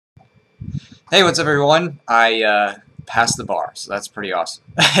Hey, what's up, everyone? I passed the bar, so that's pretty awesome.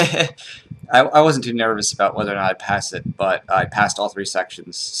 I wasn't too nervous about whether or not I'd pass it, but I passed all 3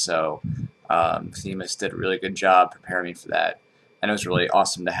 sections, so Themis did a really good job preparing me for that. And it was really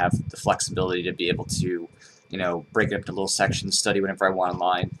awesome to have the flexibility to be able to, break it up into little sections, study whenever I want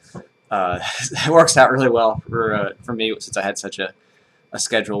online. It works out really well for me since I had such a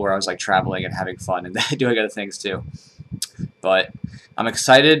schedule where I was like traveling and having fun and doing other things too. But I'm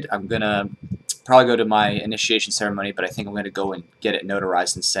excited. I'm gonna probably go to my initiation ceremony, but I think I'm gonna go and get it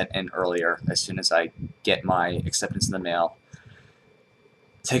notarized and sent in earlier as soon as I get my acceptance in the mail.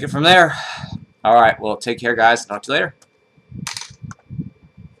 Take it from there. All right. Well, take care, guys. Talk to you later.